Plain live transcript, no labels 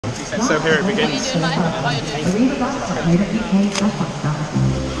So here it begins.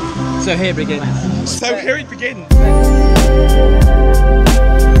 So here it begins. So here it begins.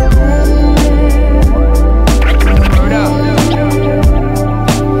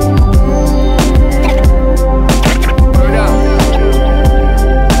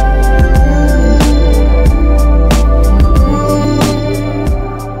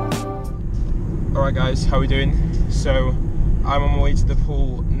 Alright guys, how are we doing? So I'm on my way to the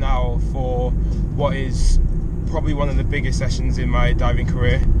pool now for what is probably one of the biggest sessions in my diving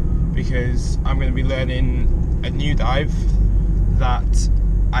career, because I'm going to be learning a new dive that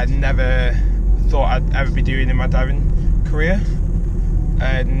I never thought I'd ever be doing in my diving career,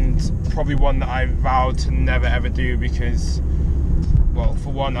 and probably one that I vowed to never ever do because, well,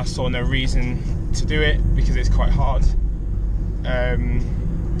 for one, I saw no reason to do it because it's quite hard.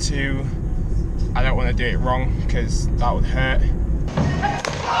 Two, I don't want to do it wrong because that would hurt.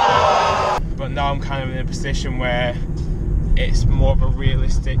 But now I'm kind of in a position where it's more of a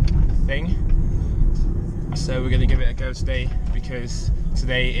realistic thing. So we're going to give it a go today, because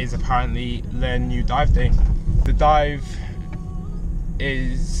today is apparently Learn New Dive Day. The dive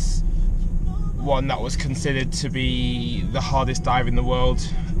is one that was considered to be the hardest dive in the world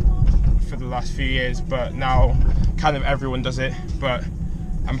for the last few years, but now kind of everyone does it. But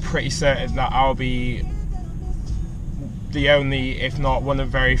I'm pretty certain that I'll be the only, if not one of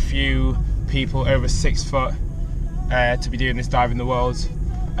very few people over 6 foot to be doing this dive in the world.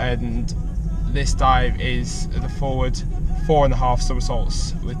 And this dive is the forward 4.5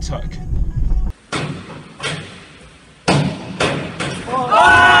 somersaults with tuck.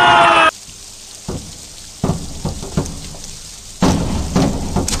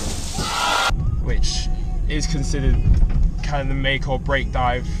 Which is considered kind of the make or break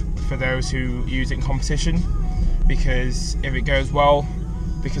dive for those who use it in competition, because if it goes well,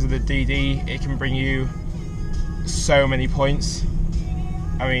 because of the DD, it can bring you so many points.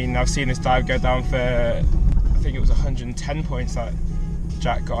 I mean, I've seen this dive go down for, I think it was 110 points that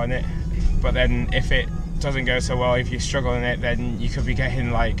Jack got on it. But then if it doesn't go so well, if you struggle in it, then you could be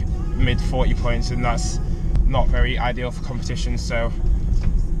getting like mid 40 points, and that's not very ideal for competition. So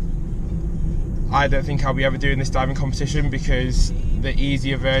I don't think I'll be ever doing this diving competition, because the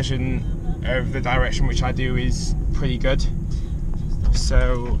easier version of the direction which I do is pretty good.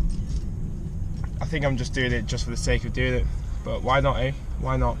 So I think I'm just doing it just for the sake of doing it. But why not, eh?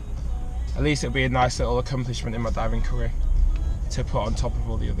 Why not? At least it'll be a nice little accomplishment in my diving career to put on top of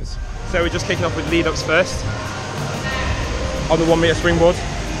all the others. So we're just kicking off with lead ups first on the 1 metre springboard.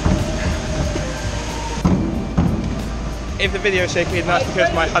 If the video is shaking, that's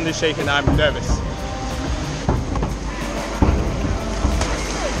because my hand is shaking and I'm nervous.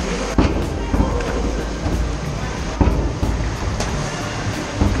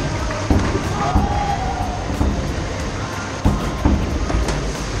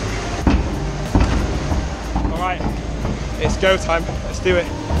 Alright, it's go time, let's do it.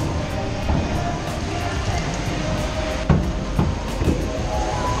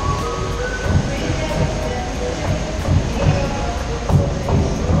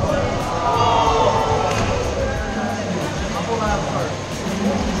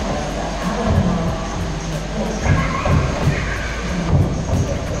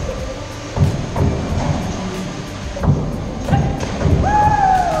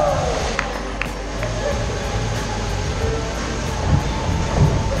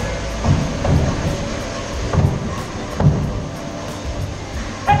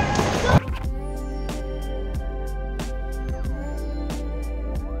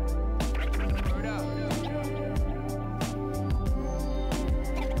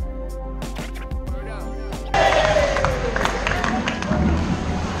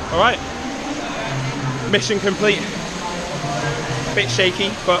 Alright, mission complete. Bit shaky,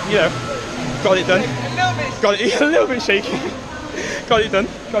 but you know, got it done. Got it, a little bit shaky. Got it done,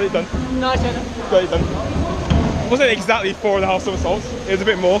 got it done. Nice, got it done. Wasn't exactly 4.5 somersaults, it was a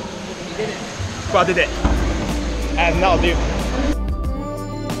bit more. You did it. But I did it. And that'll do.